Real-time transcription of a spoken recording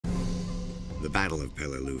The Battle of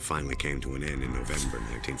Peleliu finally came to an end in November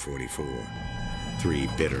 1944, 3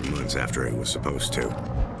 bitter months after it was supposed to.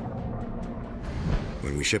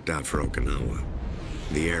 When we shipped out for Okinawa,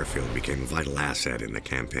 the airfield became a vital asset in the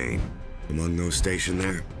campaign. Among those stationed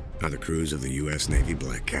there are the crews of the U.S. Navy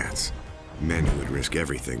Black Cats, men who would risk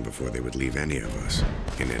everything before they would leave any of us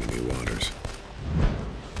in enemy waters.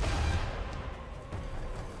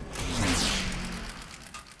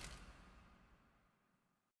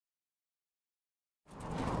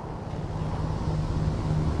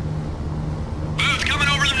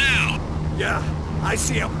 Yeah, I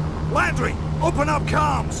see him. Landry, open up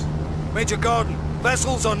comms! Major Gordon,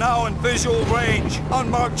 vessels are now in visual range.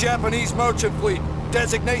 Unmarked Japanese merchant fleet.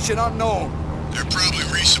 Designation unknown. They're probably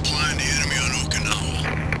resupplying the enemy on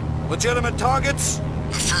Okinawa. Legitimate targets?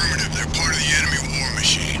 Affirmative, they're part of the enemy war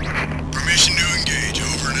machine. Permission to engage,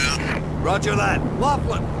 over and out. Roger that.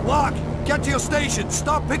 Laughlin, Locke, get to your station.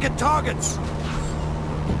 Stop picking targets.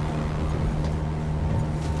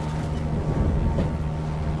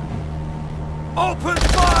 Open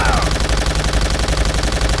fire!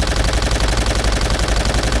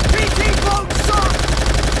 PT boat sunk!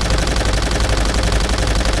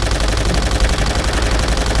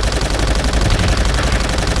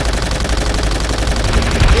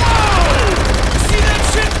 Whoa! See that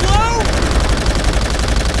shit blow?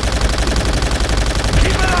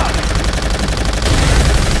 Keep it up!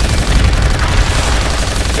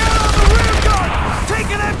 Get on the rear guard! Take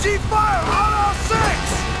an MG fire on our 6!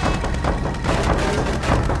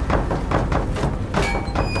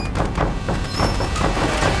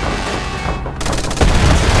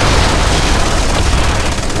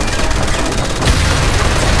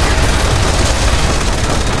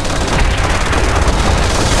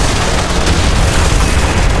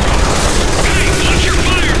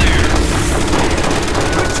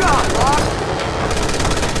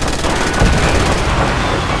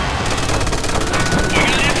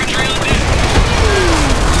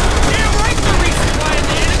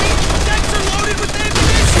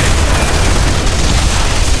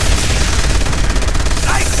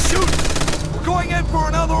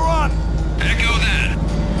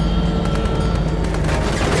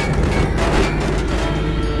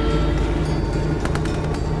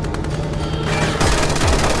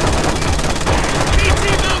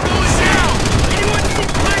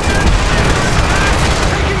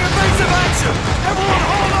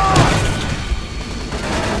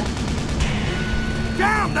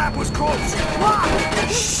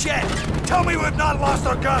 Shit! Tell me we've not lost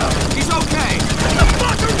our gunner! He's okay! What the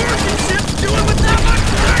fuck are merchant ships doing with that much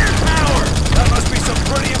firepower? That must be some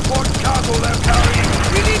pretty important cargo they're carrying.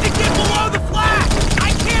 We need to get below the flag! I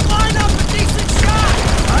can't line up a decent shot!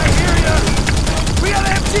 I hear ya! We got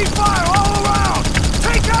MG fire all around!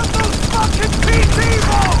 Take out those fucking PT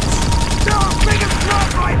boats! They're our biggest threat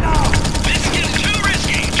right now! This gets too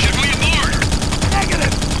risky! Should we abort?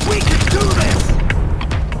 Negative! We can do this!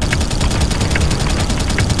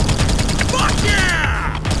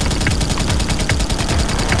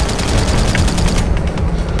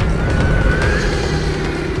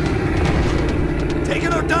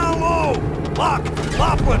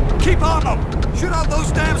 Laughlin, keep on them! Shoot out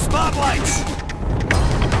those damn spotlights!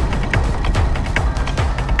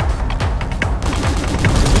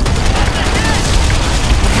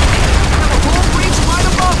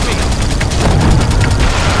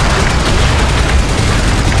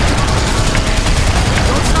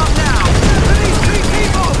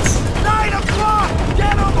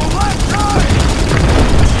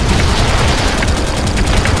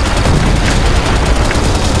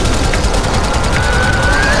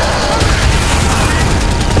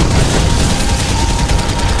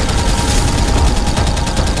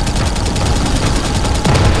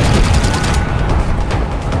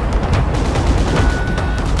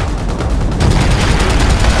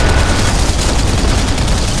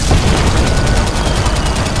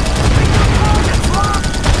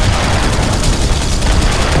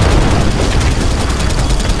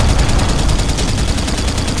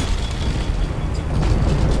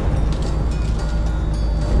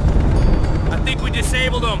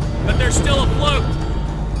 Disabled them, but they're still afloat.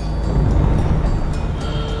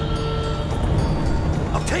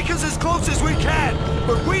 I'll take us as close as we can,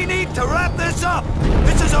 but we need to wrap this up.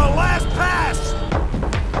 This is our last pass.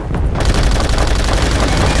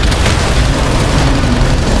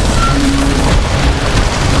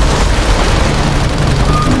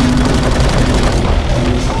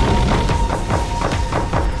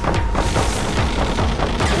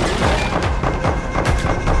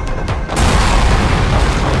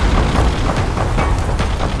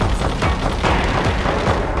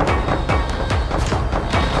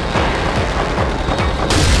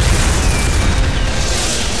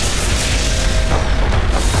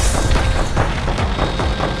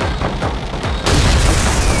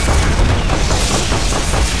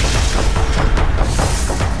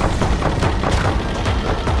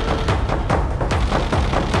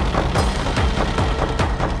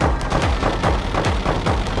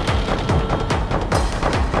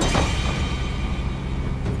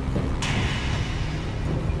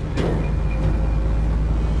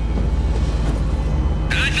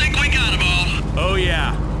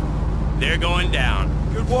 Yeah. They're going down.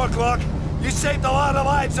 Good work, Locke. You saved a lot of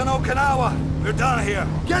lives on Okinawa. We're done here.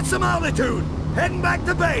 Get some altitude. Heading back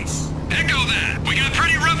to base. Echo that. We got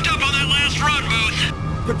pretty roughed up on that last run,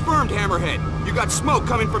 Booth. Confirmed, Hammerhead. You got smoke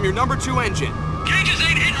coming from your number 2 engine. Gauges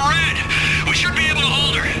ain't hitting red. We should be able to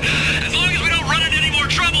hold her. As long as we don't run into any more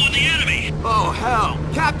trouble with the enemy. Oh, hell.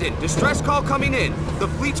 Captain, distress call coming in. The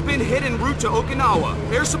fleet's been hit en route to Okinawa.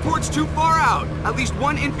 Air support's too far out. At least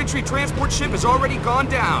one infantry transport ship has already gone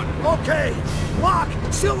down. Okay. Locke,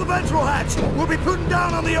 seal the ventral hatch. We'll be putting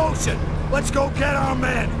down on the ocean. Let's go get our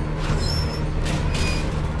men.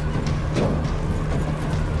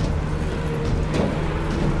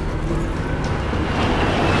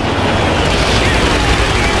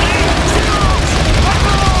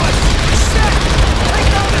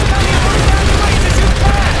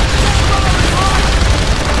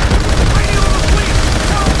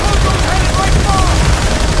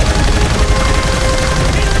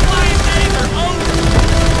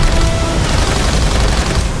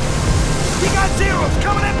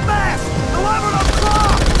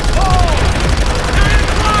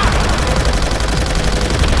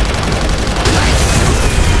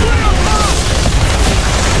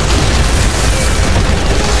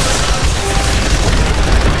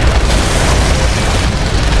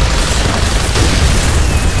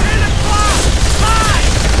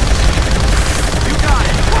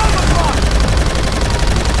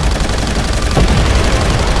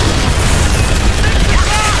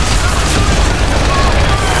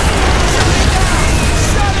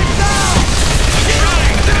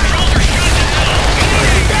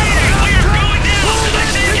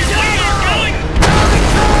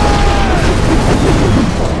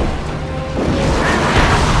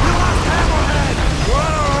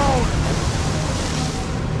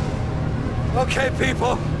 Okay,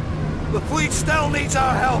 people. The fleet still needs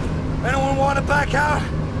our help. Anyone want to back out?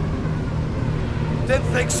 Didn't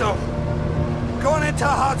think so. Going into a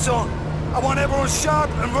hot zone. I want everyone sharp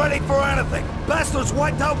and ready for anything. Bastards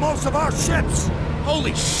wiped out most of our ships.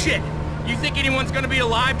 Holy shit! You think anyone's gonna be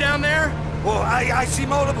alive down there? Well, I see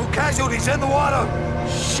multiple casualties in the water.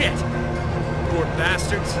 Shit! Poor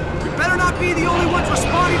bastards. We better not be the only ones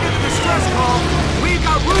responding to the distress call. We've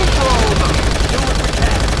got room for all of them. Do what we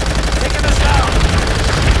can. Taking us down.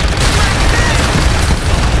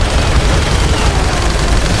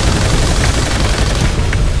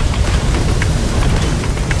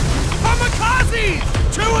 Kamikazes!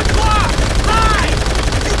 2 o'clock! Hi!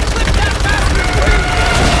 You clipped that bastard!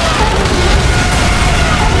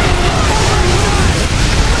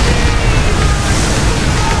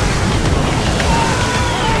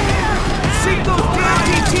 Sink those damn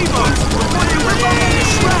DT boats before they rip up into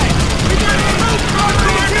shreds! We got a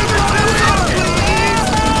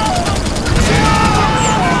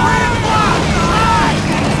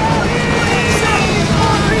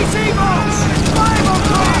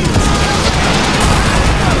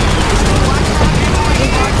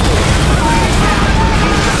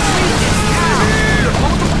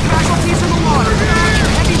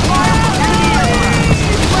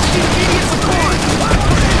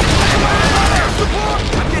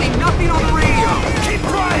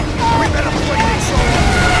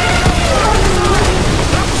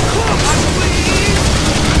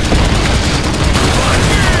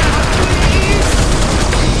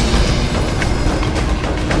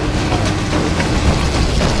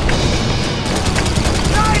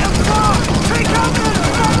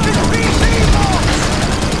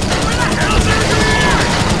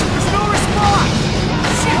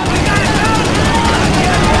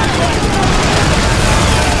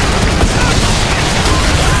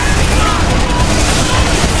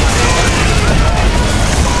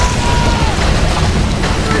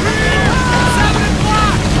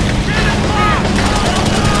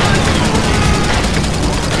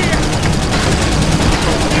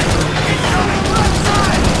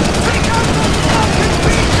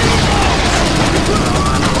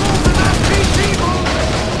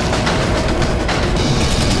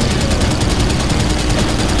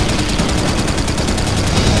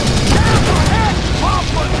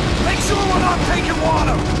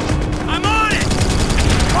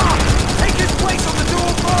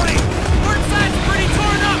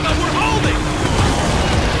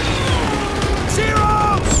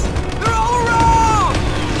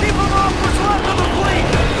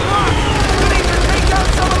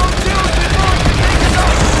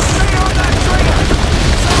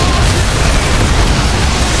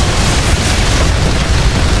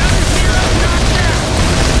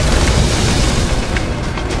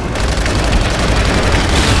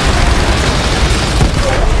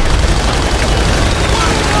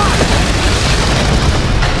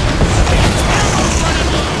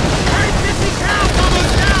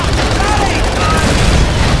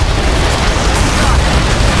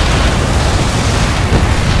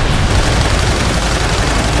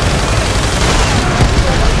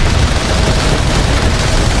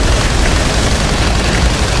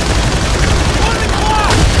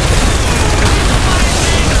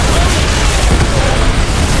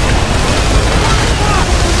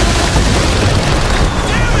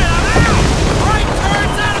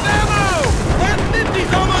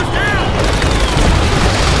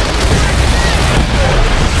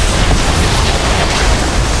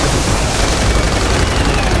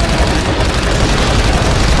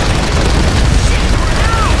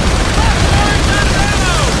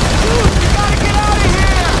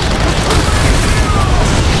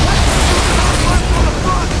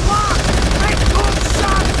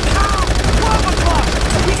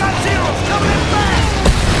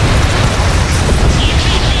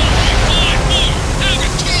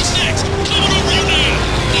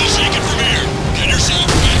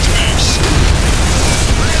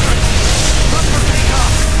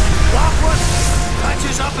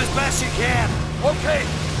as best you can. Okay,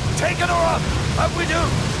 taking her up. How'd we do?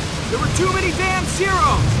 There were too many damn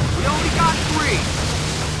zeros! We only got 3.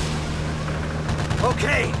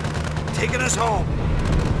 Okay, taking us home.